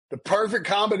The perfect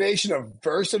combination of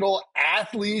versatile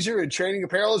athleisure and training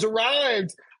apparel has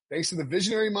arrived. Thanks to the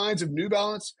visionary minds of New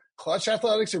Balance, Clutch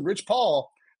Athletics, and Rich Paul,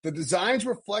 the designs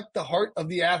reflect the heart of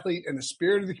the athlete and the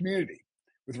spirit of the community.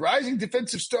 With rising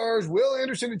defensive stars Will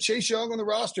Anderson and Chase Young on the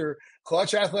roster,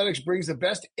 Clutch Athletics brings the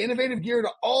best innovative gear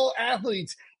to all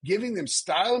athletes, giving them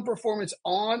style and performance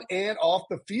on and off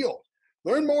the field.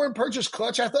 Learn more and purchase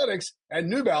Clutch Athletics at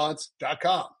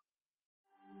newbalance.com.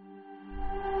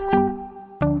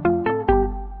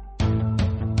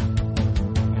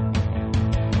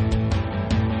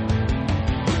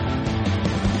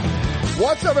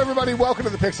 What's up, everybody? Welcome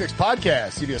to the Pick Six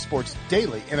Podcast, CBS Sports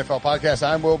Daily NFL Podcast.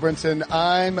 I'm Will Brinson.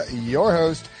 I'm your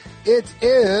host. It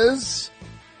is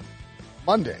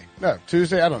Monday. No,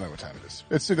 Tuesday. I don't know what time it is.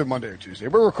 It's either Monday or Tuesday.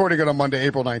 We're recording it on Monday,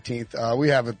 April 19th. We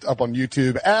have it up on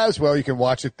YouTube as well. You can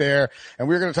watch it there. And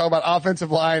we're going to talk about offensive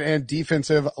line and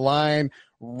defensive line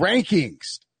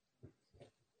rankings.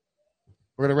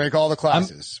 We're going to rank all the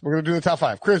classes. We're going to do the top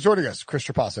five. Chris joining us. Chris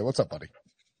Trapasso. What's up, buddy?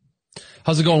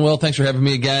 How's it going, Will? Thanks for having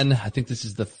me again. I think this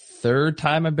is the third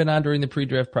time I've been on during the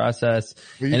pre-draft process.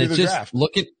 And it's just draft.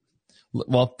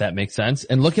 Well, that makes sense.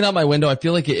 And looking out my window, I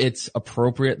feel like it's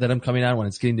appropriate that I'm coming on when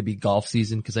it's getting to be golf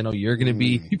season, because I know you're going to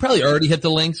be, you probably already hit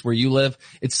the links where you live.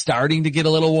 It's starting to get a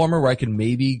little warmer where I can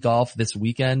maybe golf this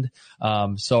weekend.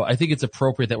 So I think it's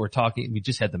appropriate that we're talking. We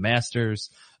just had the Masters.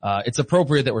 It's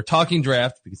appropriate that we're talking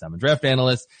draft because I'm a draft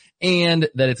analyst, and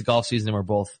that it's golf season and we're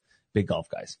both big golf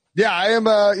guys. Yeah, I am.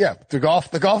 The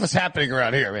golf is happening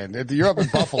around here, man. You're up in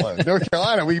Buffalo, North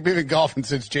Carolina. We've been golfing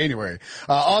since January.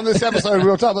 On this episode,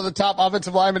 we'll talk about the top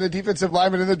offensive linemen and defensive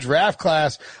linemen in the draft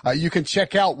class. You can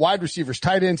check out wide receivers,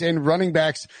 tight ends, and running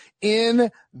backs in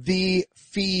the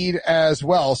feed as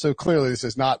well. So clearly this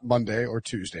is not Monday or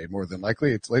Tuesday. More than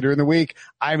likely it's later in the week.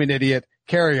 I'm an idiot.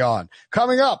 Carry on.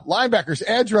 Coming up, linebackers,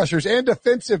 edge rushers, and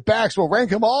defensive backs. We'll rank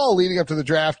them all leading up to the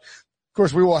draft. Of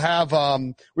course, we will have,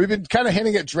 we've been kind of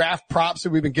hinting at draft props that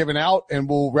we've been giving out, and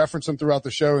we'll reference them throughout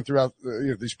the show and throughout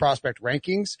these prospect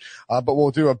rankings. But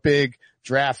we'll do a big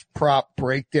draft prop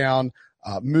breakdown,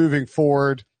 moving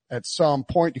forward at some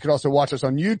point. You can also watch us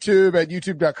on YouTube at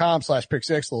youtube.com/pick6.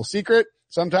 Little secret.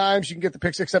 Sometimes you can get the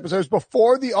Pick Six episodes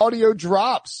before the audio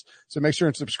drops. So make sure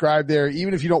and subscribe there.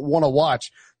 Even if you don't want to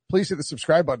watch, please hit the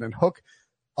subscribe button and hook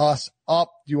us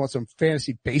up. Do you want some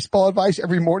fantasy baseball advice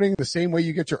every morning the same way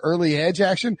you get your early edge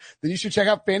action? Then you should check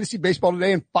out Fantasy Baseball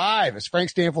Today in 5 as Frank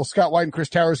Stanfield, Scott White, and Chris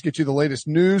Towers get you the latest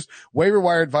news, waiver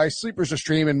wire advice, sleepers to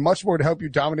stream, and much more to help you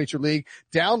dominate your league.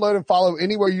 Download and follow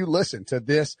anywhere you listen to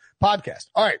this podcast.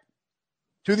 All right,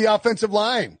 to the offensive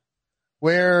line,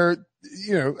 where,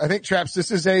 I think, Traps, this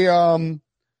is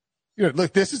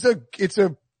it's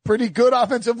a pretty good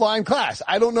offensive line class.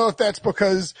 I don't know if that's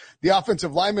because the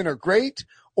offensive linemen are great,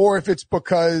 or if it's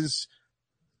because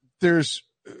this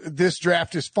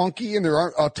draft is funky and there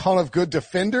aren't a ton of good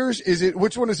defenders.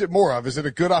 Which one is it more of? Is it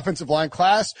a good offensive line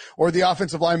class, or the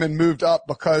offensive linemen moved up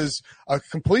because a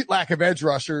complete lack of edge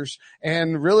rushers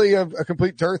and really a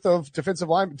complete dearth of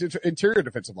interior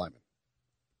defensive linemen?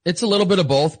 It's a little bit of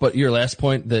both, but your last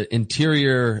point, the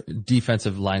interior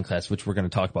defensive line class, which we're going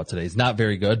to talk about today, is not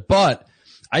very good, but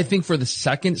I think for the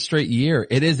second straight year,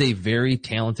 it is a very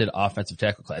talented offensive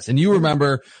tackle class. And you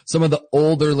remember, some of the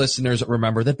older listeners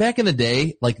remember that back in the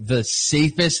day, like the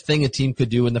safest thing a team could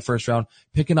do in the first round,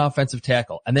 pick an offensive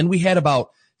tackle. And then we had about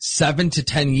 7 to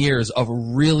 10 years of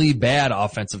really bad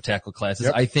offensive tackle classes.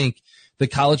 Yep. I think the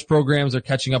college programs are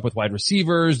catching up with wide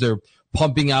receivers. They're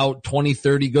pumping out 20,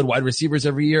 30 good wide receivers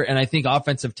every year. And I think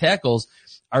offensive tackles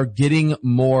are getting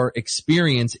more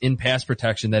experience in pass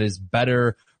protection that is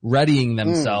better readying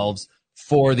themselves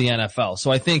for the NFL.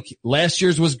 So I think last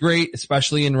year's was great,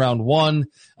 especially in round 1.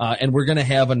 And we're going to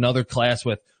have another class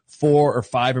with 4 or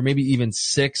 5 or maybe even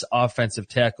 6 offensive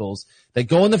tackles that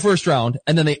go in the first round,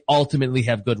 and then they ultimately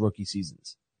have good rookie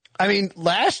seasons. I mean,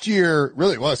 last year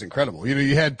really was incredible.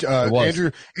 You had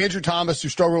Andrew Thomas, who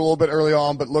struggled a little bit early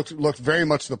on, but looked very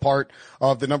much the part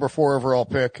of the number 4 overall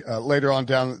pick. Later on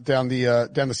down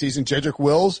the season, Jedrick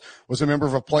Wills was a member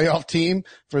of a playoff team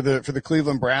for the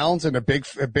Cleveland Browns and a big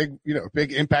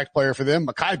impact player for them.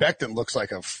 Mekhi Becton looks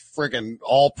like a friggin'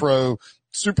 all-pro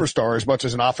superstar as much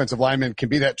as an offensive lineman can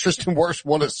be. That Tristan Wirfs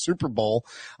won a Super Bowl.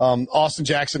 Austin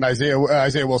Jackson, Isaiah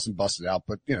Wilson busted out,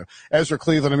 but Ezra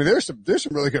Cleveland. I mean, there's some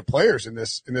really good players in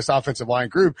this offensive line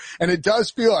group. And it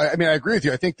does feel, I mean, I agree with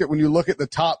you. I think that when you look at the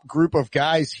top group of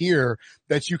guys here,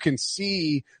 that you can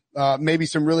see, maybe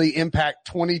some really impact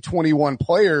 2021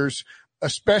 players.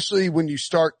 especially when you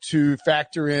start to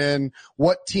factor in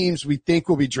what teams we think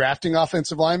will be drafting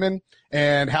offensive linemen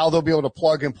and how they'll be able to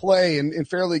plug and play in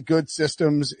fairly good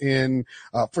systems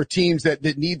for teams that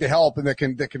need the help and that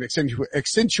can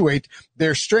accentuate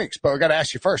their strengths. But I got to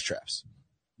ask you first, Travis.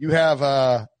 You have,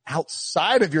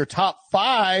 outside of your top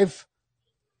 5,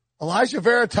 Elijah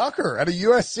Vera Tucker out of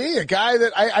USC, a guy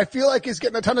that I feel like is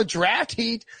getting a ton of draft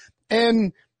heat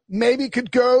and maybe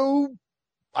could go,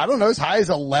 I don't know, as high as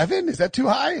 11. Is that too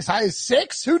high? As high as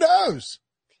 6? Who knows?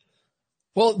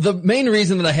 Well, the main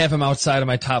reason that I have him outside of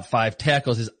my top 5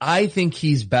 tackles is I think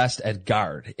he's best at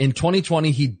guard. In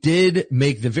 2020, he did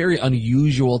make the very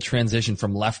unusual transition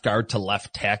from left guard to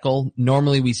left tackle.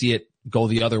 Normally we see it go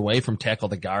the other way from tackle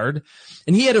to guard.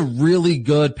 And he had a really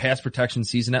good pass protection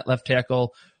season at left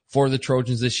tackle for the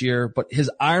Trojans this year, but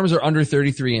his arms are under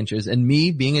 33 inches. And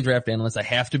me being a draft analyst, I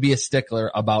have to be a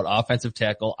stickler about offensive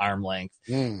tackle arm length.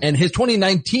 And his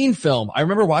 2019 film, I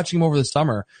remember watching him over the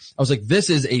summer. I was like, this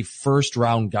is a first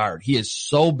round guard. He is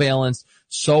so balanced,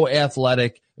 so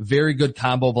athletic, very good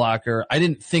combo blocker. I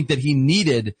didn't think that he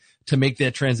needed to make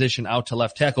that transition out to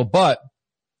left tackle, but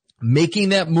making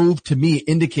that move to me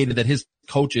indicated that his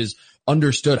coaches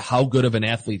understood how good of an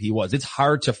athlete he was. It's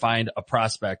hard to find a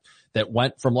prospect that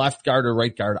went from left guard or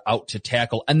right guard out to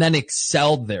tackle and then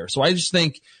excelled there. So I just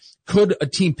think, could a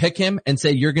team pick him and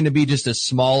say, you're going to be just a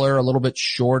smaller, a little bit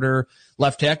shorter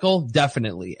left tackle?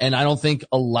 Definitely. And I don't think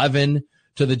 11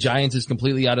 to the Giants is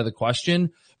completely out of the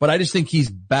question, but I just think he's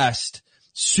best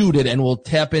suited and will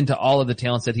tap into all of the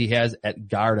talents that he has at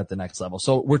guard at the next level.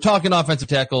 So we're talking offensive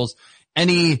tackles.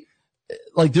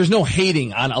 There's no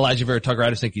hating on Elijah Vera Tucker.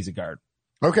 I just think he's a guard.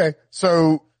 Okay.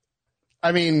 So,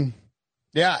 I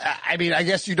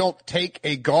guess you don't take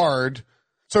a guard.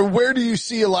 So where do you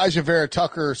see Elijah Vera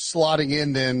Tucker slotting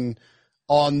in then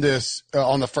on this,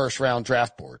 on the first round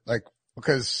draft board?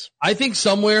 Because I think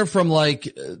somewhere from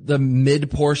the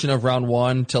mid portion of round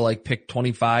 1 to pick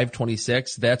 25,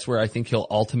 26, that's where I think he'll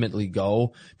ultimately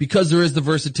go, because there is the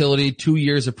versatility, 2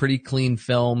 years of pretty clean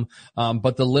film,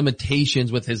 but the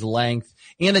limitations with his length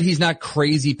and that he's not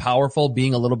crazy powerful,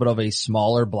 being a little bit of a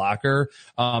smaller blocker,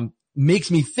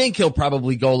 makes me think he'll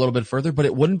probably go a little bit further, but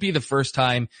it wouldn't be the first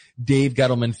time Dave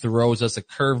Gettleman throws us a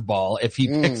curveball if he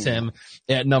picks him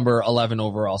at number 11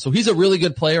 overall. So he's a really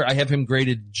good player. I have him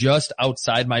graded just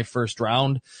outside my first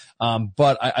round.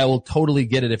 But I will totally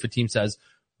get it if a team says,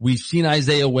 we've seen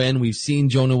Isaiah Wynn, we've seen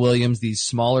Jonah Williams, these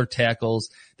smaller tackles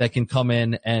that can come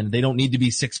in and they don't need to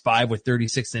be 6'5" with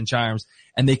 36-inch arms,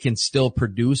 and they can still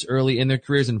produce early in their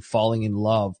careers and falling in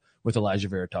love with Elijah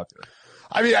Vera Tucker.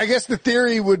 I guess the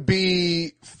theory would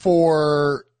be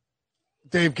for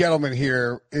Dave Gettleman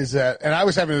here is that, and I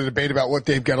was having a debate about what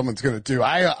Dave Gettleman's going to do.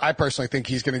 I personally think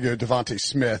he's going to go Devontae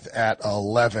Smith at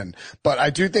 11, but I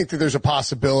do think that there's a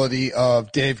possibility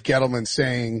of Dave Gettleman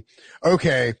saying,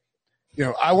 okay,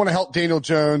 I want to help Daniel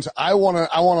Jones. I want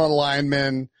a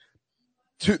lineman.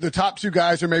 The top 2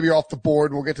 guys are maybe off the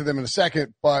board, and we'll get to them in a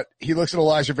second, but he looks at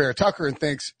Elijah Vera Tucker and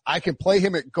thinks, I can play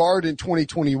him at guard in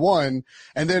 2021,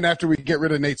 and then after we get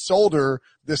rid of Nate Solder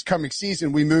this coming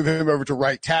season, we move him over to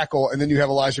right tackle, and then you have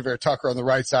Elijah Vera Tucker on the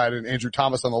right side and Andrew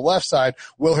Thomas on the left side,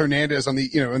 Will Hernandez on the,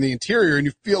 in the interior, and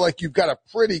you feel like you've got a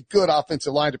pretty good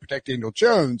offensive line to protect Daniel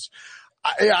Jones.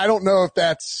 I don't know if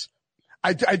that's,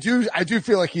 I do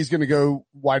feel like he's going to go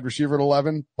wide receiver at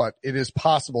 11, but it is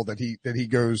possible that he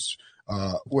goes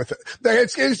with it.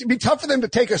 It's going to be tough for them to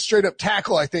take a straight up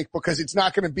tackle, I think, because it's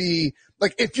not going to be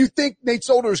if you think Nate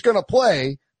Solder is going to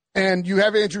play and you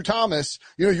have Andrew Thomas,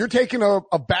 you're taking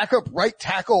a backup right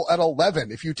tackle at 11.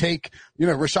 If you take,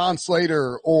 Rashawn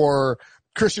Slater or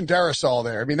Christian Darrisaw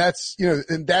there.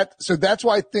 So that's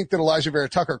why I think that Elijah Vera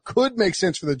Tucker could make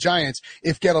sense for the Giants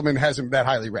if Gettleman has him that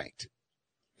highly ranked.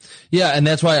 Yeah, and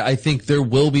that's why I think there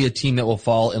will be a team that will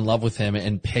fall in love with him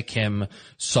and pick him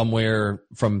somewhere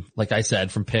from, like I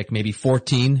said, from pick maybe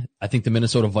 14. I think the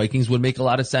Minnesota Vikings would make a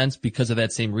lot of sense because of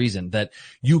that same reason, that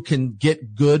you can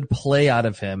get good play out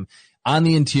of him on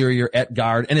the interior at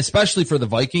guard. And especially for the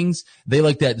Vikings, they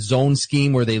like that zone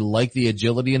scheme where they like the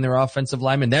agility in their offensive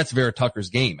lineman. That's Vera Tucker's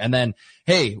game. And then,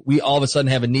 hey, we all of a sudden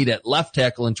have a need at left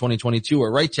tackle in 2022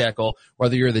 or right tackle,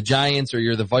 whether you're the Giants or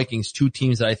you're the Vikings, 2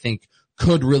 teams that I think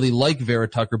could really like Vera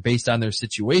Tucker based on their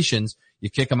situations.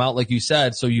 You kick them out, like you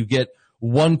said, so you get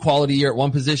one quality year at one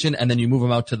position, and then you move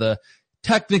them out to the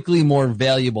technically more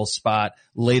valuable spot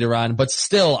later on, but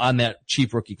still on that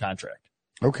cheap rookie contract.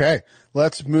 Okay,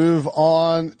 let's move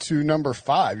on to number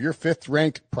 5, your 5th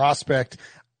ranked prospect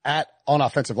on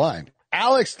offensive line,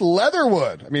 Alex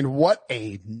Leatherwood. What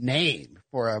a name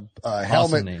for a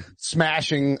helmet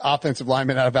smashing offensive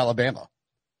lineman out of Alabama.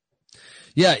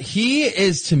 Yeah, he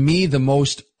is to me the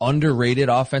most underrated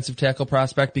offensive tackle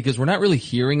prospect because we're not really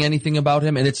hearing anything about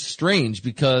him. And it's strange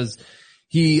because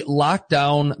he locked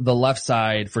down the left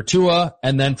side for Tua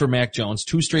and then for Mac Jones,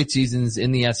 2 straight seasons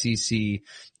in the SEC,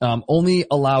 only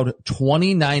allowed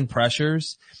 29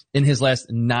 pressures in his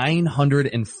last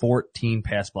 914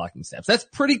 pass blocking snaps. That's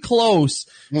pretty close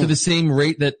to the same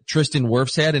rate that Tristan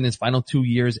Wirfs had in his final 2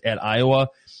 years at Iowa.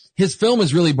 His film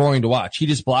is really boring to watch. He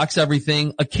just blocks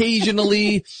everything.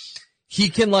 Occasionally, he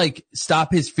can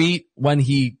stop his feet when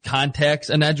he contacts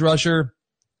an edge rusher,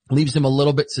 leaves him a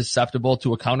little bit susceptible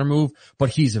to a counter move, but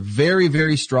he's very,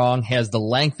 very strong, has the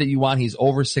length that you want. He's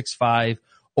over 6'5",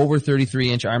 over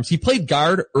 33-inch arms. He played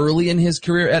guard early in his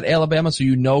career at Alabama, so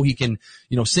he can,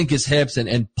 sink his hips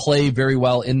and play very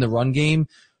well in the run game.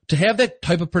 To have that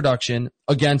type of production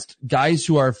against guys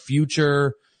who are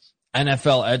future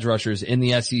NFL edge rushers in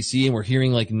the SEC, and we're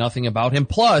hearing nothing about him.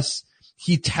 Plus,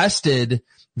 he tested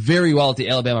very well at the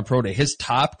Alabama Pro Day. His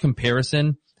top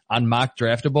comparison on Mock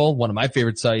Draftable, one of my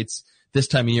favorite sites this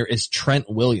time of year, is Trent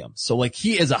Williams. So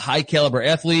he is a high caliber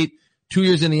athlete, 2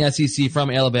 years in the SEC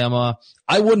from Alabama.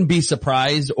 I wouldn't be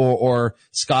surprised or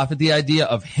scoff at the idea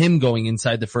of him going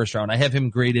inside the first round. I have him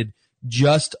graded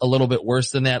just a little bit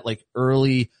worse than that,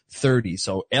 early 30s.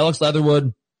 So Alex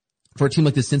Leatherwood, for a team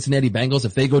like the Cincinnati Bengals,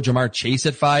 if they go Jamar Chase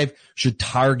at 5, should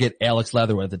target Alex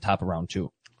Leatherwood at the top of round 2.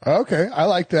 Okay. I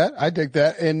like that. I dig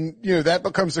that. And, that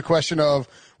becomes the question of,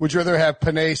 would you rather have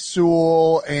Penei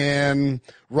Sewell and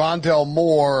Rondell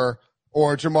Moore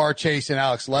or Jamar Chase and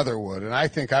Alex Leatherwood? And I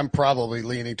think I'm probably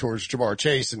leaning towards Jamar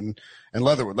Chase and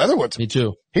Leatherwood. Leatherwood's, me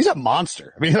too. He's a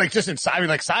monster. I mean, just in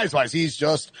size, size wise, he's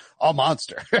just a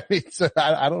monster.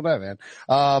 I don't know, man.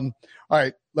 All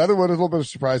right. Leatherwood is a little bit of a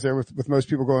surprise there with most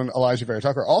people going Elijah Vera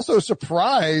Tucker. Also a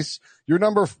surprise, your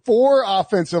number 4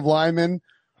 offensive lineman,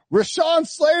 Rashawn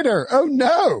Slater. Oh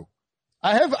no.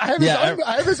 I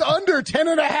have his under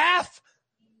 10.5.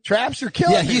 Traps, you're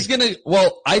killing me.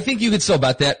 I think you could still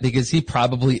bet that because he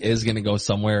probably is going to go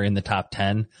somewhere in the top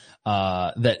 10,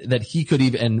 that he could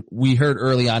even, and we heard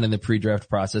early on in the pre-draft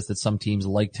process that some teams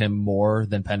liked him more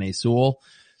than Penei Sewell.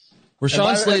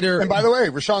 Rashawn Slater. And by the way,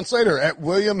 Rashawn Slater at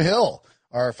William Hill,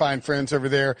 our fine friends over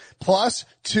there, plus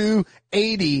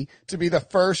 280 to be the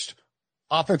first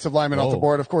offensive lineman off the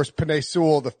board. Of course, Penei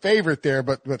Sewell, the favorite there,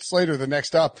 but Slater, the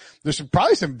next up. There's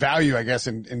probably some value, I guess,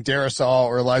 in Darisaw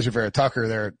or Elijah Vera Tucker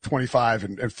there at 25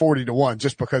 and 40 to 1,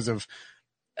 just because of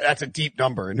that's a deep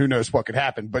number and who knows what could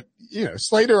happen. But,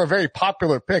 Slater, a very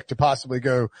popular pick to possibly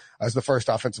go as the first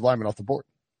offensive lineman off the board.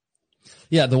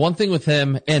 Yeah. The one thing with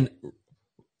him, and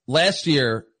last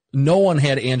year, no one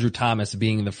had Andrew Thomas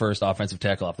being the first offensive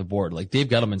tackle off the board. Dave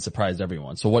Gettleman surprised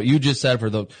everyone. So what you just said for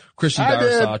the Christian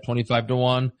Darrisaw, 25 to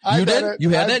 1. You did?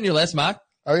 You had that in your last mock?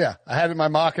 Oh yeah. I had it in my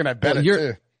mock and I bet it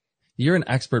too. You're an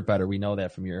expert bettor. We know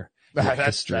that from your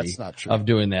history that's not true. of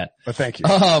doing that. But thank you.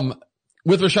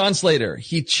 With Rashawn Slater,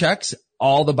 he checks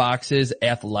all the boxes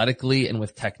athletically and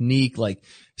with technique,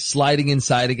 sliding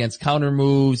inside against counter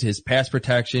moves, his pass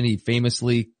protection. He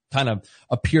famously kind of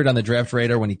appeared on the draft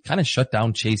radar when he kind of shut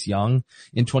down Chase Young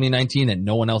in 2019, and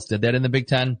no one else did that in the Big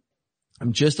Ten.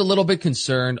 I'm just a little bit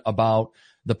concerned about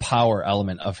the power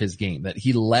element of his game, that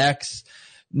he lacks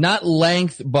not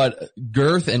length, but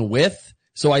girth and width.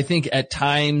 So I think at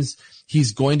times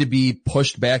he's going to be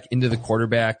pushed back into the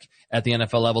quarterback at the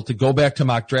NFL level. To go back to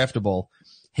Mock Draftable,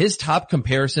 his top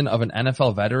comparison of an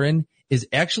NFL veteran is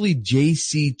actually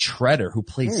J.C. Treader, who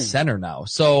plays center now.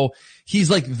 So he's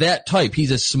that type.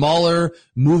 He's a smaller,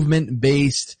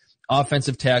 movement-based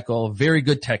offensive tackle, very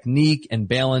good technique and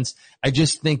balance. I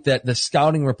just think that the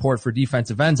scouting report for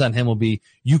defensive ends on him will be,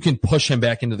 you can push him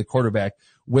back into the quarterback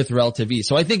with relative ease.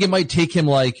 So I think it might take him,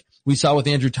 like we saw with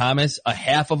Andrew Thomas, a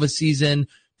half of a season,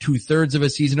 2/3 of a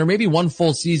season, or maybe one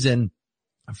full season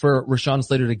for Rashawn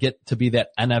Slater to get to be that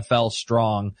NFL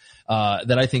strong,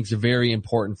 that I think is very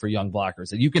important for young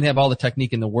blockers. That you can have all the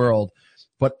technique in the world,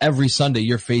 but every Sunday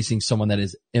you're facing someone that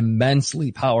is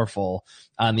immensely powerful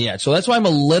on the edge. So that's why I'm a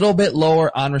little bit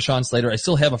lower on Rashawn Slater. I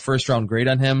still have a first round grade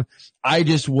on him. I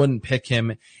just wouldn't pick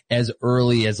him as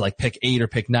early as like pick 8 or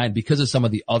pick 9 because of some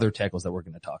of the other tackles that we're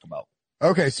going to talk about.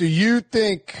 Okay. So you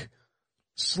think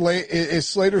is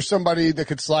Slater somebody that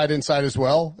could slide inside as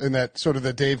well in that sort of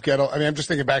the Dave Gettle? I mean, I'm just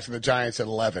thinking back to the Giants at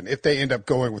 11, if they end up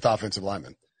going with offensive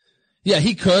linemen. Yeah,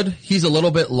 he could. He's a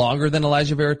little bit longer than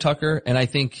Elijah Vera Tucker, and I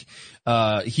think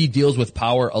he deals with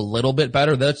power a little bit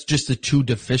better. That's just the two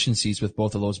deficiencies with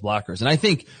both of those blockers. And I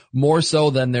think more so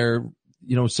than their,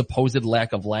 supposed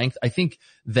lack of length, I think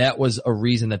that was a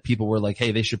reason that people were like,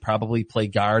 hey, they should probably play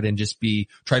guard and just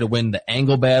try to win the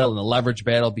angle battle and the leverage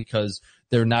battle because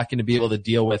they're not going to be able to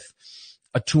deal with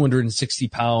a 260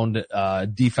 pound,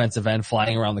 defensive end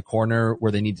flying around the corner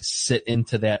where they need to sit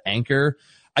into that anchor.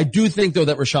 I do think though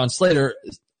that Rashawn Slater,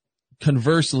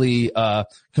 conversely,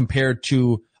 compared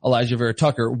to Elijah Vera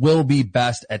Tucker, will be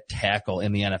best at tackle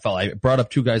in the NFL. I brought up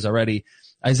two guys already.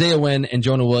 Isaiah Wynn and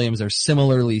Jonah Williams are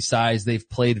similarly sized. They've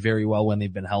played very well when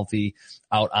they've been healthy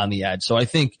out on the edge. So I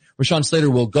think Rashawn Slater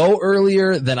will go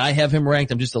earlier than I have him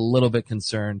ranked. I'm just a little bit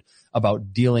concerned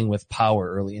about dealing with power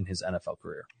early in his NFL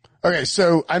career. Okay,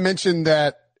 so I mentioned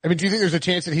that. I mean, do you think there's a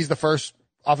chance that he's the first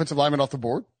offensive lineman off the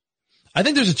board? I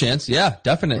think there's a chance. Yeah,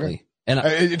 definitely. Okay. And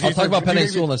I'll talk about Penei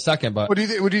Sewell in a second, but what do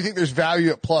you think there's value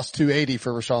at plus 280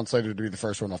 for Rashawn Slater to be the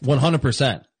first one off the board?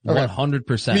 100%.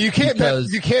 100%. I mean, you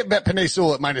can't bet Penei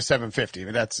Sewell at minus 750. I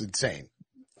mean, that's insane.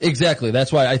 Exactly.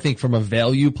 That's why I think from a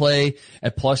value play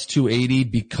at plus 280,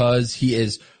 because he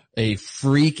is a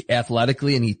freak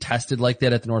athletically and he tested like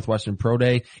that at the Northwestern Pro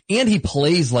Day and he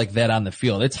plays like that on the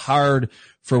field. It's hard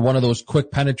for one of those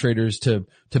quick penetrators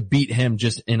to beat him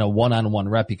just in a one-on-one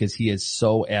rep because he is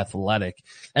so athletic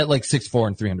at like 6'4"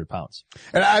 and 300 pounds.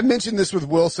 And I mentioned this with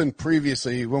Wilson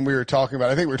previously when we were talking about,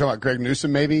 I think we were talking about Greg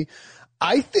Newsome maybe.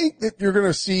 I think that you're going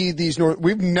to see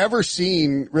we've never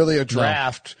seen really a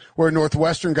draft where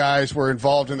Northwestern guys were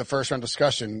involved in the first round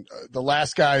discussion. The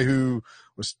last guy who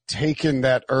was taken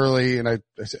that early, and I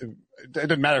said, it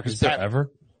didn't matter because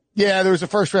ever? Yeah, there was a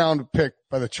first round pick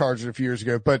by the Chargers a few years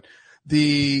ago, but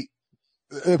the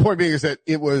point being is that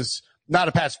it was not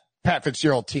a Pat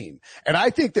Fitzgerald team. And I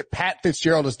think that Pat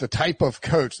Fitzgerald is the type of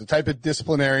coach, the type of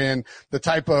disciplinarian, the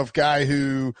type of guy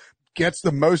who gets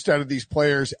the most out of these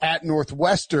players at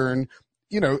Northwestern.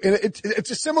 You know, it's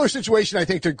a similar situation, I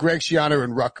think, to Greg Schiano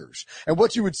and Rutgers. And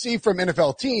what you would see from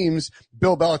NFL teams,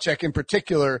 Bill Belichick in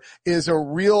particular, is a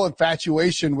real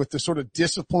infatuation with the sort of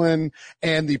discipline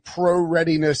and the pro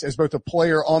readiness as both a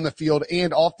player on the field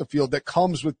and off the field that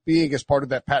comes with being as part of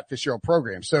that Pat Fitzgerald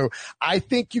program. So I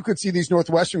think you could see these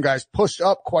Northwestern guys pushed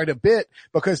up quite a bit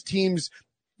because teams,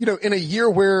 you know, in a year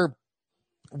where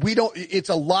it's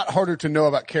a lot harder to know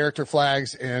about character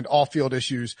flags and off-field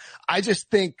issues. I just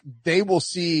think they will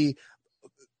see,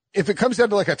 if it comes down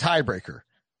to like a tiebreaker,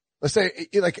 let's say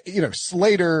like, you know,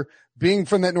 Slater being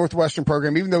from that Northwestern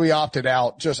program, even though he opted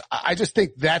out, I just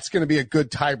think that's going to be a good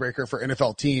tiebreaker for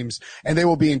NFL teams, and they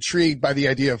will be intrigued by the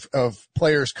idea of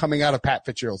players coming out of Pat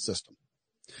Fitzgerald's system.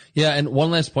 Yeah. And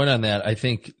one last point on that, I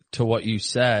think to what you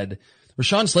said,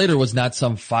 Rashawn Slater was not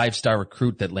some 5-star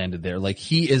recruit that landed there. Like,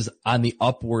 he is on the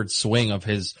upward swing of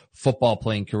his football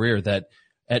playing career, that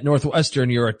at Northwestern,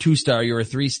 you're a 2-star, you're a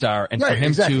 3-star. And for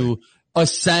him to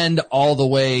ascend all the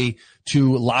way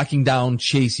to locking down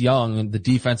Chase Young, the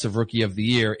defensive rookie of the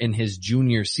year in his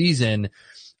junior season,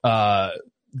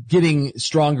 getting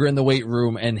stronger in the weight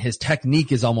room, and his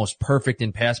technique is almost perfect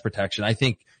in pass protection. I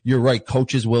think you're right.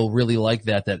 Coaches will really like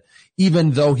that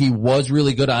even though he was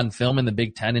really good on film in the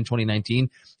Big Ten in 2019,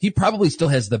 he probably still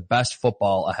has the best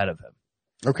football ahead of him.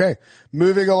 Okay.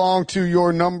 Moving along to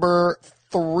your number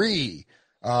 3,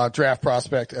 draft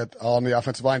prospect on the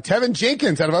offensive line, Tevin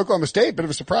Jenkins out of Oklahoma State. Bit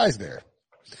of a surprise there.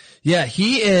 Yeah,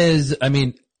 he is. I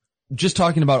mean, just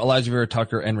talking about Elijah Vera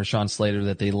Tucker and Rashawn Slater,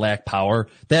 that they lack power.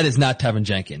 That is not Tevin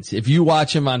Jenkins. If you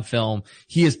watch him on film,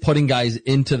 he is putting guys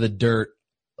into the dirt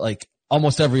like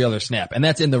almost every other snap. And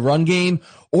that's in the run game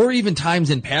or even times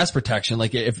in pass protection.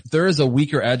 Like, if there is a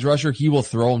weaker edge rusher, he will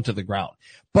throw him to the ground.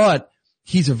 But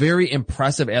he's very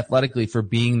impressive athletically for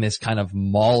being this kind of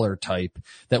mauler type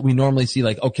that we normally see.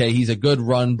 Like, okay, he's a good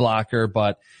run blocker,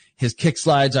 but his kick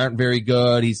slides aren't very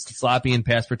good. He's sloppy in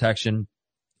pass protection.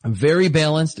 Very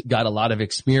balanced, got a lot of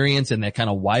experience in that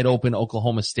kind of wide open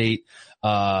Oklahoma State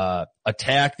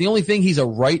attack. The only thing, he's a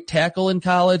right tackle in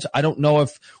college. I don't know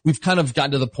if we've kind of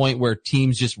gotten to the point where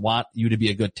teams just want you to be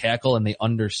a good tackle, and they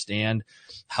understand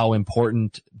how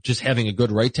important just having a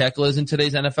good right tackle is in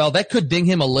today's NFL. That could ding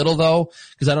him a little though,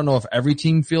 because I don't know if every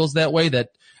team feels that way.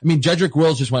 Jedrick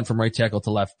Wills just went from right tackle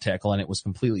to left tackle and it was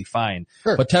completely fine.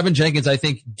 Sure. But Tevin Jenkins, I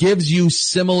think, gives you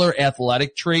similar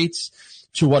athletic traits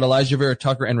to what Elijah Vera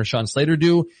Tucker and Rashawn Slater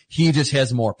do. He just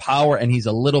has more power, and he's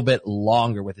a little bit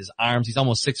longer with his arms. He's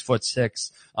almost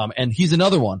 6'6". And he's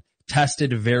another one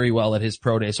tested very well at his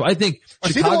pro day. So I think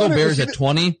Chicago Bears at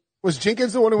 20. Was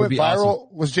Jenkins the one who went viral?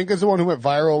 Awesome. Was Jenkins the one who went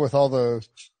viral with all the, or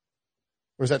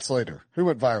was that Slater? Who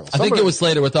went viral? I think it was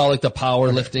Slater with all like the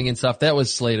power lifting and stuff. That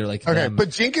was Slater. Like, okay. But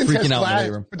Jenkins has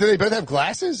glasses. Do they both have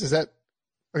glasses? Is that?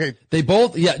 Okay. They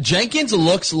both, yeah. Jenkins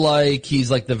looks like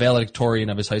he's like the valedictorian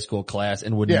of his high school class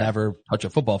and would never touch a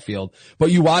football field.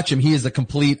 But you watch him, he is the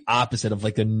complete opposite of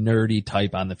like a nerdy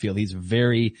type on the field. He's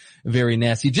very, very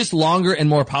nasty, just longer and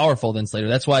more powerful than Slater.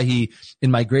 That's why he,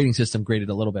 in my grading system, graded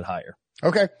a little bit higher.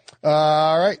 Okay.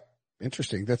 All right.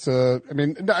 Interesting. That's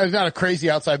not a crazy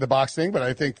outside the box thing, but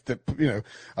I think that,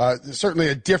 certainly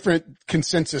a different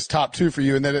consensus top 2 for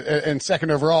you. And then, and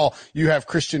second overall, you have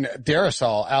Christian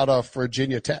Darrisaw out of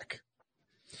Virginia Tech.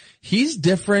 He's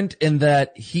different in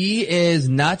that he is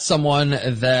not someone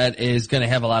that is going to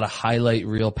have a lot of highlight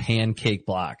reel pancake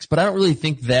blocks, but I don't really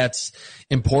think that's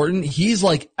important. He's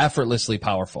like effortlessly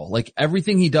powerful. Like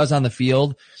everything he does on the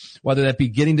field, whether that be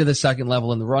getting to the second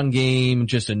level in the run game,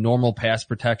 just a normal pass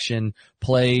protection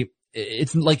play,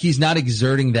 it's like he's not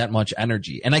exerting that much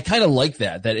energy. And I kind of like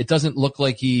that it doesn't look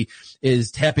like he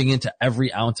is tapping into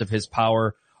every ounce of his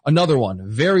power. Another one,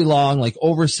 very long, like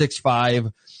over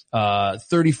 6'5",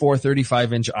 34,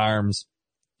 35 inch arms.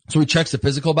 So he checks the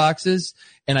physical boxes,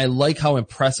 and I like how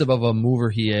impressive of a mover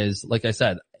he is. Like I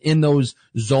said, in those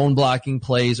zone blocking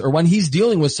plays, or when he's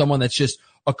dealing with someone that's just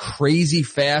a crazy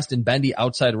fast and bendy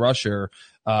outside rusher,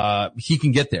 he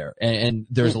can get there. And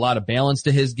there's a lot of balance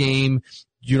to his game.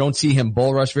 You don't see him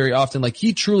bull rush very often. Like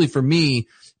he truly, for me,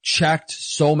 checked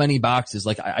so many boxes.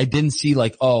 Like I didn't see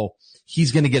like, oh,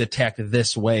 he's going to get attacked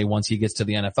this way once he gets to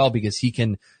the NFL, because he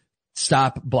can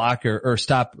stop blocker or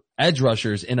stop edge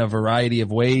rushers in a variety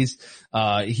of ways.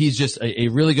 He's just a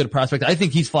really good prospect. I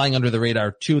think he's flying under the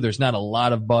radar too. There's not a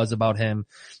lot of buzz about him,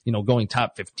 going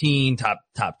top 15,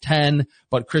 top 10,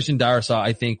 but Christian Darrisaw,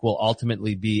 I think, will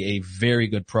ultimately be a very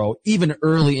good pro, even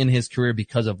early in his career,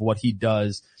 because of what he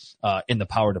does, in the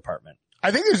power department.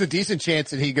 I think there's a decent chance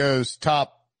that he goes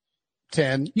top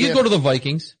 10. He could go to the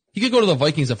Vikings. He could go to the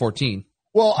Vikings at 14.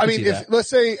 Well, I mean, let's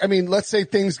say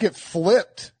things get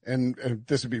flipped, and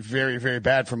this would be very, very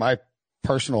bad for my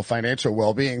personal financial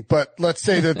well-being, but let's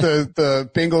say that the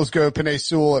Bengals go Penei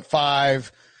Sewell at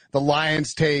 5, the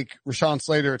Lions take Rashawn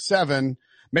Slater at 7,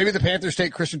 maybe the Panthers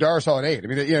take Christian Darrisaw at 8. I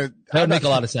mean, that would make a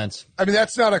lot of sense. I mean,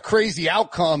 that's not a crazy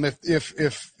outcome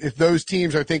if those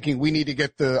teams are thinking we need to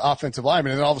get the offensive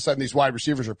lineman, and then all of a sudden these wide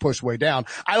receivers are pushed way down.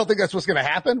 I don't think that's what's going to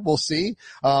happen. We'll see.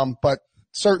 But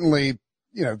certainly,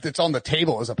 it's on the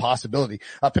table as a possibility.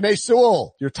 Penei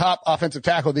Sewell, your top offensive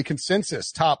tackle, the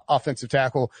consensus top offensive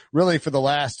tackle really for the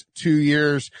last 2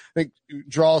 years. I think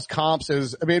draws comps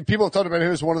people have talked about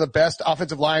him as one of the best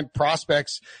offensive line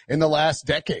prospects in the last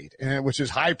decade, which is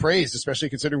high praise, especially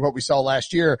considering what we saw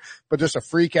last year, but just a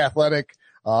freak athletic,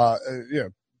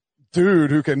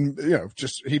 dude who can,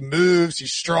 he moves,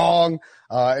 he's strong.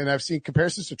 And I've seen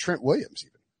comparisons to Trent Williams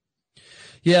even.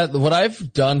 Yeah, what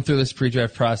I've done through this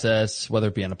pre-draft process, whether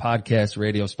it be on a podcast,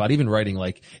 radio spot, even writing,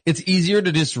 like it's easier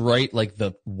to just write like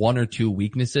the 1 or 2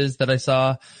 weaknesses that I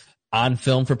saw on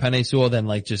film for Penei Sewell than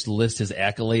like just list his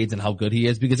accolades and how good he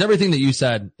is, because everything that you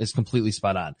said is completely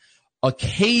spot on.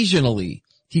 Occasionally,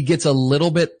 he gets a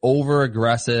little bit over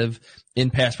aggressive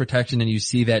in pass protection, and you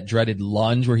see that dreaded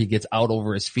lunge where he gets out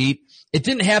over his feet. It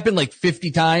didn't happen like 50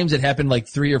 times. It happened like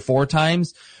 3 or 4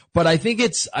 times. But I think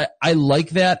I like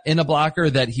that in a blocker,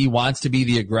 that he wants to be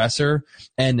the aggressor,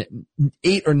 and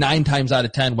 8 or 9 times out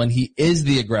of 10, when he is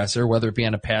the aggressor, whether it be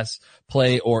on a pass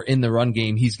play or in the run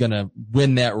game, he's going to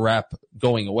win that rep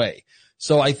going away.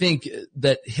 So I think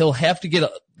that he'll have to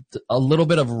get a little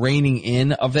bit of reining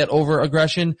in of that over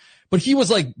aggression, but he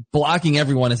was like blocking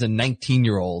everyone as a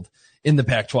 19-year-old in the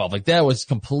Pac-12. Like that was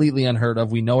completely unheard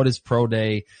of. We know it is pro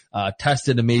day,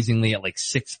 tested amazingly at like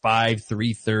 6'5",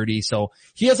 330. So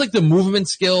he has like the movement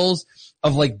skills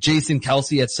of like Jason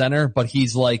Kelsey at center, but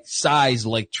he's like size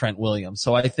like Trent Williams.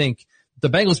 So I think the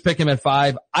Bengals pick him at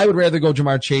 5. I would rather go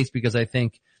Jamar Chase, because I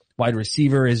think wide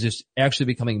receiver is just actually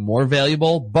becoming more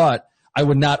valuable, but I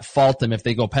would not fault him if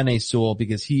they go Penei Sewell,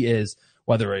 because he is,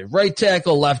 whether a right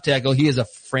tackle, left tackle, he is a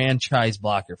franchise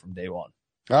blocker from day one.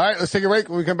 All right, let's take a break.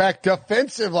 When we come back,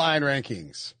 defensive line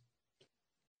rankings.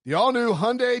 The all-new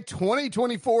Hyundai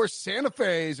 2024 Santa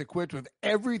Fe is equipped with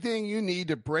everything you need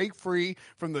to break free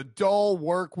from the dull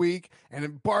work week and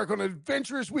embark on an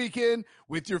adventurous weekend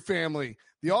with your family.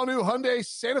 The all-new Hyundai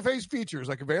Santa Fe's features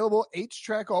like available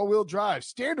H-Track all-wheel drive,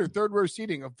 standard third-row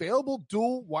seating, available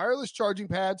dual wireless charging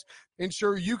pads,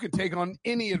 ensure you can take on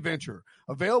any adventure.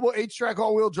 Available H-Track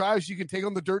all-wheel drives you can take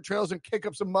on the dirt trails and kick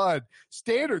up some mud.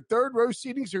 Standard third-row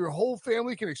seating so your whole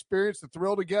family can experience the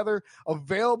thrill together.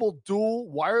 Available dual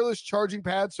wireless charging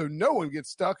pads so no one gets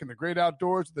stuck in the great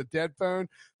outdoors with a dead phone.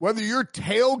 Whether you're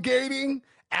tailgating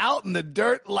out in the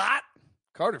dirt lot,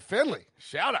 Carter Finley,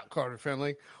 shout out Carter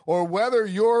Finley, or whether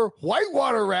you're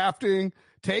whitewater rafting,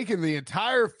 taking the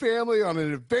entire family on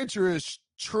an adventurous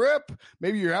trip,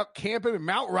 maybe you're out camping in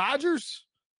Mount Rogers.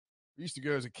 I used to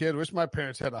go as a kid. Wish my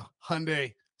parents had a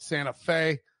Hyundai Santa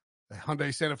Fe. The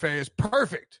Hyundai Santa Fe is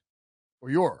perfect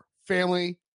for your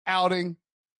family outing.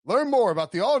 Learn more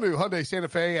about the all-new Hyundai Santa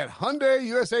Fe at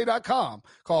HyundaiUSA.com.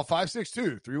 Call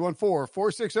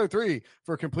 562-314-4603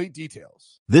 for complete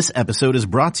details. This episode is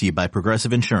brought to you by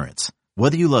Progressive Insurance.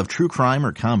 Whether you love true crime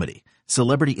or comedy,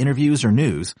 celebrity interviews or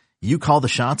news, you call the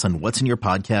shots on what's in your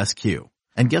podcast queue.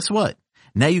 And guess what?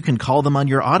 Now you can call them on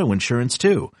your auto insurance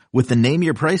too with the Name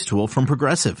Your Price tool from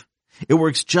Progressive. It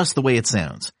works just the way it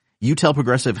sounds. You tell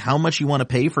Progressive how much you want to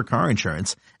pay for car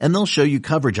insurance, and they'll show you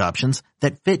coverage options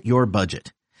that fit your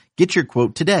budget. Get your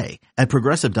quote today at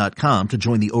Progressive.com to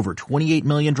join the over 28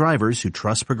 million drivers who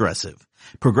trust Progressive.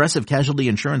 Progressive Casualty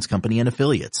Insurance Company and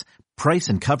Affiliates. Price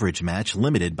and coverage match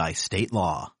limited by state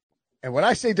law. And when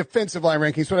I say defensive line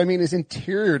rankings, what I mean is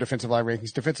interior defensive line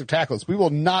rankings, defensive tackles. We will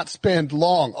not spend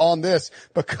long on this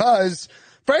because,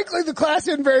 frankly, the class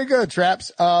isn't very good,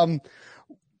 Traps.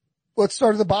 Let's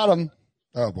start at the bottom.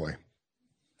 Oh, boy.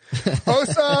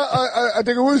 Osa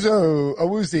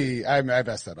Odighizuwa. I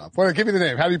messed that up. Give me the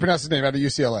name. How do you pronounce his name out of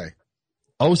UCLA?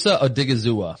 Osa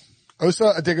Odighizuwa.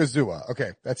 Osa Odighizuwa.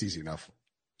 Okay, that's easy enough.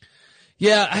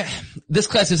 Yeah, this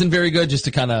class isn't very good, just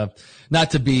to kind of,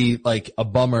 not to be like a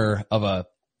bummer of a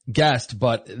guest,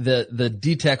 but the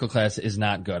D tackle class is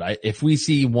not good. If we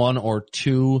see one or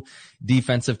two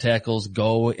defensive tackles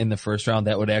go in the first round,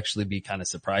 that would actually be kind of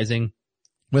surprising.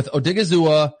 With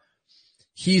Odighizuwa,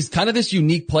 he's kind of this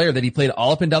unique player that he played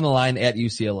all up and down the line at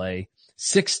UCLA.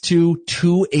 6'2",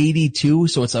 282.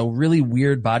 So it's a really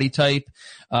weird body type.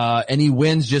 And he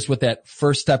wins just with that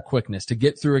first step quickness to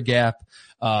get through a gap.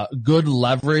 Good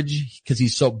leverage because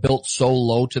he's built so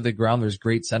low to the ground. There's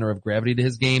great center of gravity to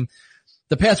his game.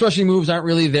 The pass rushing moves aren't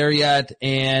really there yet.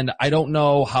 And I don't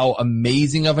know how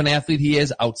amazing of an athlete he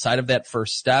is outside of that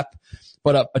first step,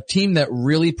 but a team that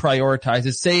really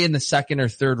prioritizes, say in the second or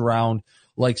third round,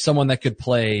 like someone that could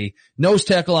play nose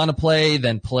tackle on a play,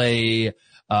 then play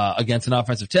against an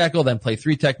offensive tackle, then play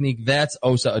three technique. That's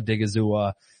Osa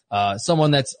Odighizuwa.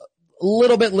 Someone that's a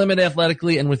little bit limited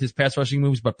athletically and with his pass rushing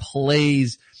moves, but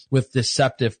plays with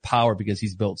deceptive power because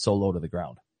he's built so low to the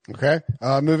ground. Okay.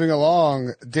 Moving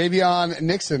along, Davion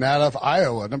Nixon out of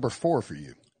Iowa, number 4 for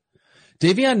you.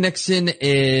 Davion Nixon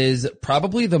is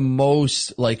probably the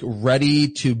most ready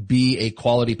to be a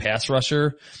quality pass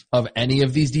rusher of any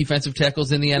of these defensive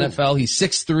tackles in the NFL. He's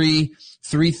 6'3",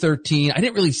 313. I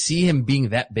didn't really see him being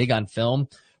that big on film,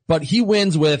 but he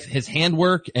wins with his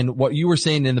handwork and what you were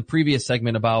saying in the previous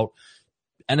segment about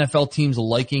NFL teams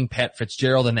liking Pat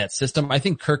Fitzgerald and that system. I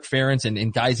think Kirk Ferentz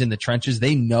and guys in the trenches,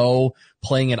 they know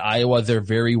playing at Iowa, they're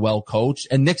very well coached,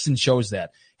 and Nixon shows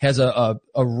that. Has a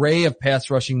array of pass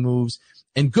rushing moves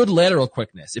and good lateral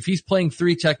quickness. If he's playing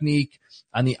three technique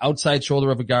on the outside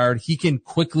shoulder of a guard, he can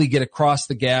quickly get across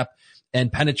the gap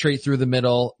and penetrate through the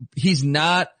middle. He's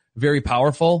not very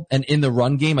powerful, and in the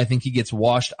run game, I think he gets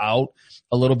washed out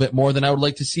a little bit more than I would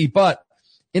like to see. But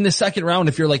in the second round,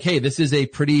 if you're like, hey, this is a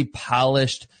pretty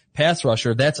polished pass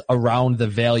rusher, that's around the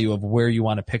value of where you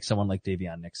want to pick someone like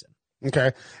Davion Nixon.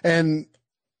 Okay. And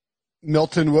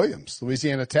Milton Williams,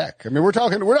 Louisiana Tech. I mean, we're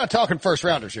not talking first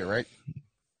rounders here, right?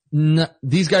 No,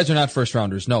 these guys are not first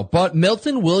rounders, no. But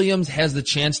Milton Williams has the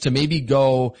chance to maybe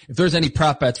go, if there's any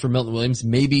prop bets for Milton Williams,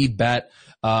 maybe bet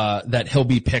that he'll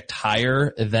be picked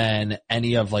higher than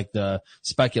any of the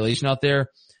speculation out there.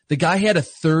 The guy had a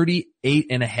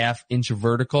 38.5-inch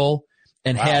vertical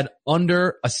and had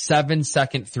under a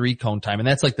 7-second 3-cone time. And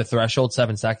that's the threshold,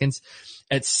 7 seconds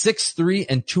at 6'3"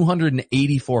 and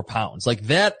 284 pounds.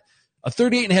 That, a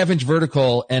 38.5-inch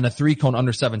vertical and a 3-cone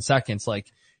under 7 seconds.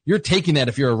 You're taking that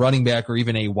if you're a running back or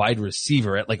even a wide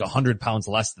receiver at 100 pounds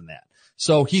less than that.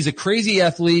 So he's a crazy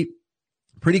athlete,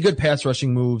 pretty good pass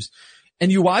rushing moves.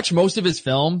 And you watch most of his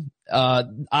film,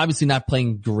 obviously not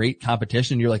playing great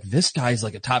competition. You're like, this guy's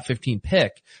a top 15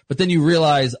 pick. But then you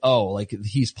realize,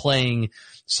 he's playing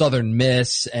Southern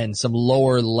Miss and some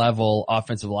lower level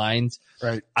offensive lines.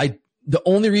 Right. The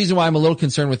only reason why I'm a little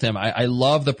concerned with him, I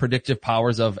love the predictive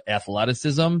powers of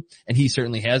athleticism, and he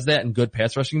certainly has that and good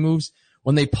pass rushing moves.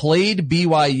 When they played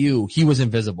BYU, he was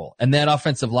invisible. And that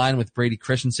offensive line with Brady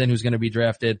Christensen, who's going to be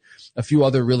drafted, a few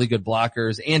other really good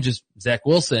blockers, and just Zach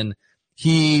Wilson,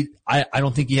 I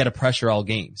don't think he had a pressure all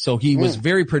game. So he was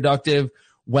very productive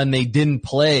when they didn't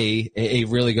play a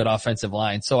really good offensive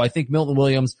line. So I think Milton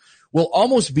Williams will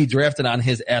almost be drafted on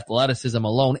his athleticism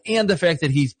alone and the fact that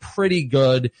he's pretty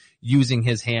good using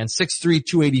his hands. 6'3",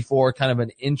 284, kind of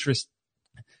an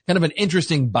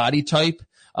interesting body type.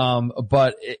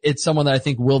 But it's someone that I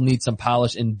think will need some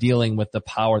polish in dealing with the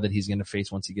power that he's going to face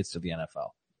once he gets to the NFL.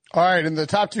 All right. And the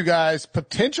top two guys,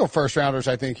 potential first rounders,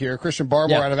 I think here, Christian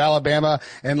Barmore out of Alabama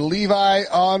and Levi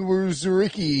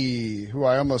Onwuzurike, who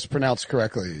I almost pronounced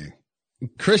correctly.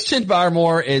 Christian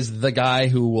Barmore is the guy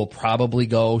who will probably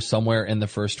go somewhere in the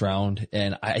first round.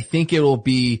 And I think it will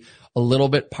be a little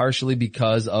bit partially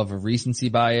because of a recency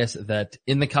bias that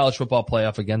in the college football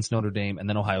playoff against Notre Dame and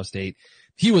then Ohio State,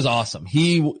 he was awesome.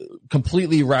 He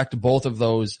completely wrecked both of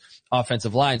those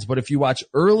offensive lines. But if you watch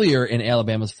earlier in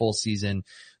Alabama's full season,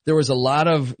 there was a lot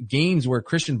of games where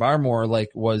Christian Barmore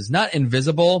was not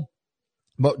invisible,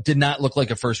 but did not look like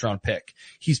a first round pick.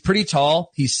 He's pretty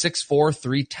tall. He's 6'4",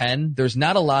 310. There's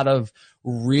not a lot of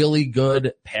really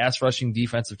good pass rushing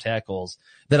defensive tackles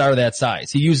that are that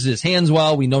size. He uses his hands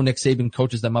well. We know Nick Saban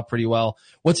coaches them up pretty well.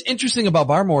 What's interesting about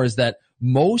Barmore is that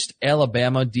most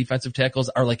Alabama defensive tackles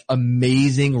are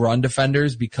amazing run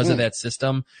defenders because of that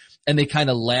system, and they kind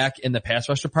of lack in the pass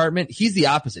rush department. He's the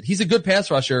opposite. He's a good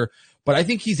pass rusher, but I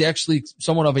think he's actually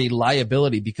somewhat of a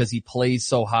liability because he plays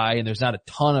so high and there's not a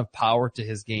ton of power to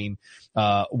his game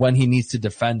when he needs to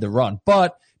defend the run.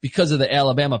 But because of the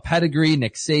Alabama pedigree,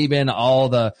 Nick Saban, all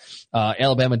the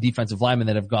Alabama defensive linemen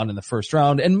that have gone in the first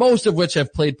round, and most of which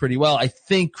have played pretty well, I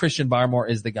think Christian Barmore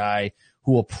is the guy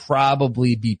who will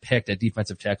probably be picked at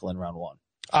defensive tackle in round 1.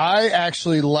 I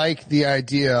actually like the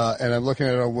idea, and I'm looking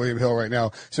at it on William Hill right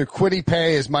now. So Kwity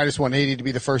Paye is minus 180 to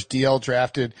be the first DL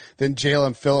drafted, then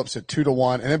Jalen Phillips at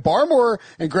 2-1, and then Barmore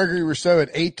and Gregory Rousseau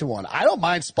at 8-1. I don't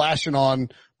mind splashing on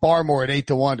Barmore at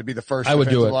 8-1 to be the first. I would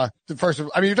do it.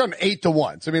 You're done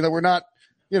 8-1. So I mean,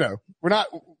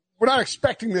 we're not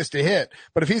expecting this to hit,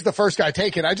 but if he's the first guy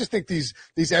taken, I just think these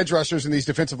edge rushers and these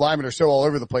defensive linemen are so all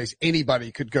over the place.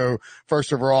 Anybody could go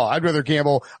first overall. I'd rather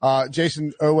gamble,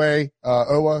 Jason Owe, is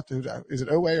it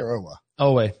Owe or Owa?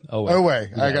 Owe.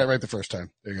 Yeah. I got it right the first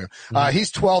time. There you go.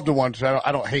 He's 12-1, so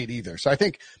I don't hate either. So I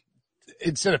think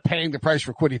instead of paying the price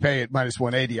for Kwity Paye at minus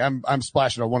 180, I'm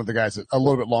splashing on one of the guys at a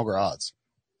little bit longer odds.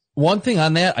 One thing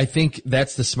on that, I think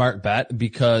that's the smart bet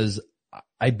because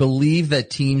I believe that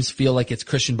teams feel like it's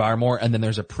Christian Barmore and then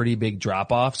there's a pretty big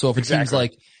drop off. So if it seems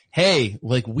like, hey,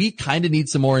 we kind of need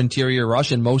some more interior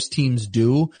rush, and most teams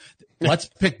do, let's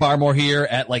pick Barmore here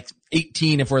at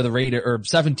 18 if we're the Raiders, or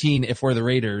 17 if we're the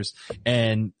Raiders.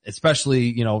 And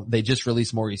especially, they just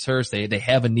released Maurice Hurst. They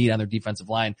have a need on their defensive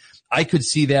line. I could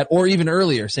see that, or even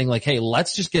earlier saying hey,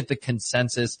 let's just get the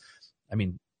consensus. I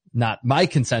mean, not my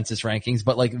consensus rankings,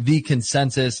 but the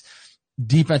consensus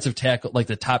defensive tackle,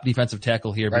 the top defensive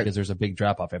tackle here, because there's a big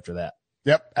drop off after that.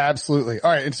 Yep, absolutely.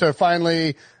 All right. And so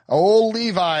finally, old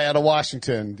Levi out of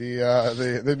Washington,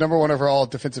 the number 1 overall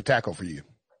defensive tackle for you.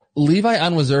 Levi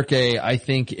Onwuzurike, I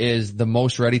think, is the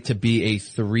most ready to be a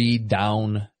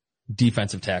 3-down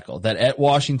defensive tackle. That at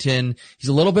Washington, he's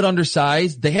a little bit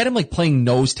undersized. They had him playing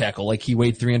nose tackle, he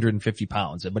weighed 350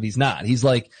 pounds, but he's not. He's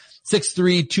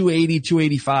 6'3", 280,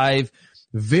 285.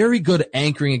 Very good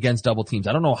anchoring against double teams.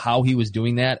 I don't know how he was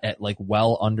doing that at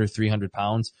well under 300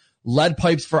 pounds. Lead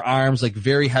pipes for arms,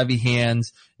 very heavy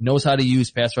hands, knows how to use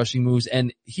pass rushing moves.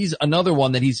 And he's another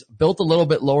one that he's built a little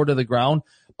bit lower to the ground.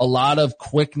 A lot of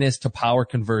quickness to power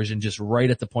conversion just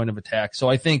right at the point of attack. So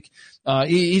I think,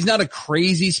 he's not a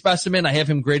crazy specimen. I have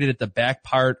him graded at the back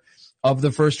part of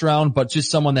the first round, but just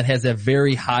someone that has a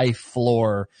very high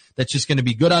floor that's just going to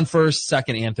be good on first,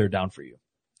 second, and third down for you.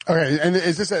 Okay, and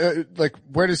is this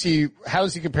how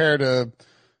does he compare to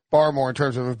Barmore in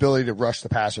terms of ability to rush the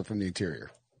passer from the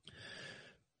interior?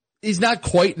 He's not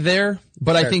quite there,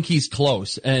 but I think he's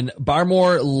close. And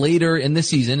Barmore later in the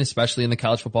season, especially in the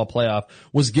college football playoff,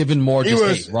 was given more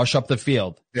rush up the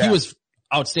field. Yeah. He was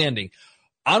outstanding.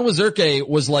 Onwuzurike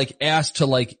was asked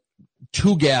to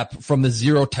two gap from the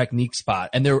zero technique spot.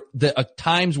 And there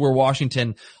times where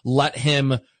Washington let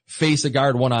him face a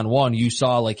guard one-on-one, you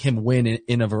saw him win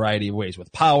in a variety of ways,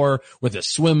 with power, with a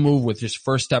swim move, with just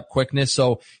first step quickness.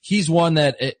 So he's one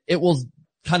that it will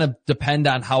kind of depend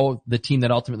on how the team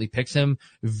that ultimately picks him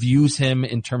views him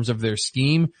in terms of their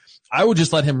scheme. I would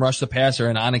just let him rush the passer,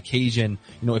 and on occasion,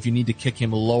 if you need to kick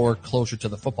him lower, closer to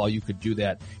the football, you could do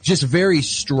that. Just a very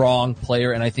strong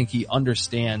player, and I think he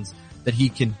understands that he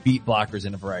can beat blockers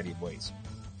in a variety of ways.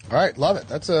 All right, love it.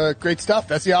 That's great stuff.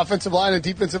 That's the offensive line and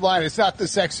defensive line. It's not the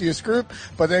sexiest group,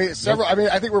 but I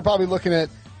think we're probably looking at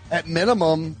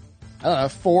minimum, 4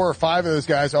 or 5 of those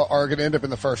guys are going to end up in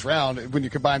the first round when you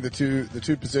combine the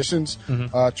two positions.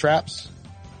 Traps.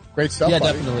 Great stuff. Yeah,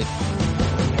 buddy. Definitely.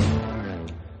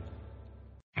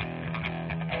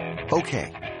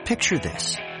 Okay, picture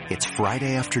this. It's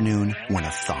Friday afternoon when a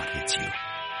thought hits you.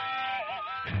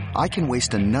 I can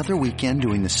waste another weekend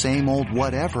doing the same old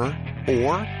whatever,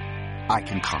 or I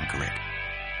can conquer it.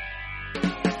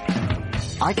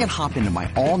 I can hop into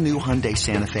my all-new Hyundai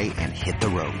Santa Fe and hit the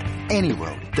road. Any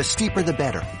road. The steeper, the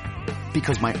better.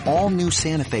 Because my all-new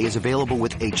Santa Fe is available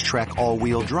with H-Track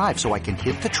all-wheel drive, so I can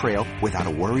hit the trail without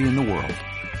a worry in the world.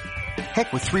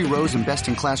 Heck, with 3 rows and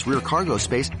best-in-class rear cargo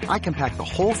space, I can pack the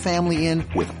whole family in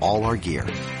with all our gear.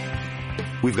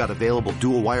 We've got available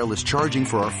dual wireless charging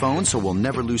for our phones, so we'll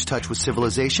never lose touch with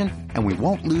civilization, and we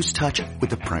won't lose touch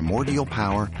with the primordial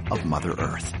power of Mother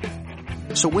Earth.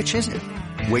 So which is it?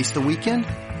 Waste the weekend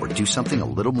or do something a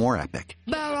little more epic?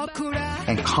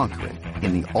 And conquer it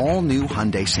in the all-new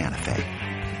Hyundai Santa Fe.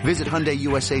 Visit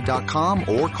HyundaiUSA.com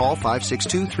or call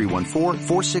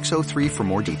 562-314-4603 for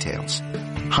more details.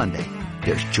 Hyundai,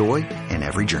 there's joy in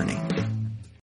every journey.